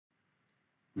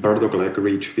Bird dog leg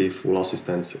reach with full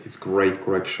assistance. It's great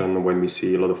correction when we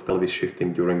see a lot of pelvis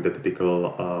shifting during the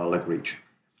typical leg reach.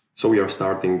 So we are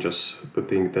starting just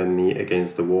putting the knee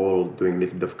against the wall, doing a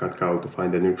little bit of cat-cow to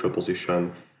find a neutral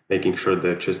position, making sure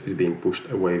the chest is being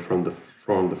pushed away from the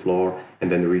floor,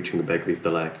 and then reaching back with the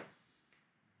leg.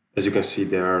 As you can see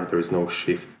there is no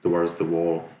shift towards the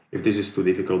wall. If this is too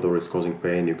difficult or is causing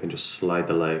pain, you can just slide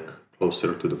the leg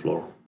closer to the floor.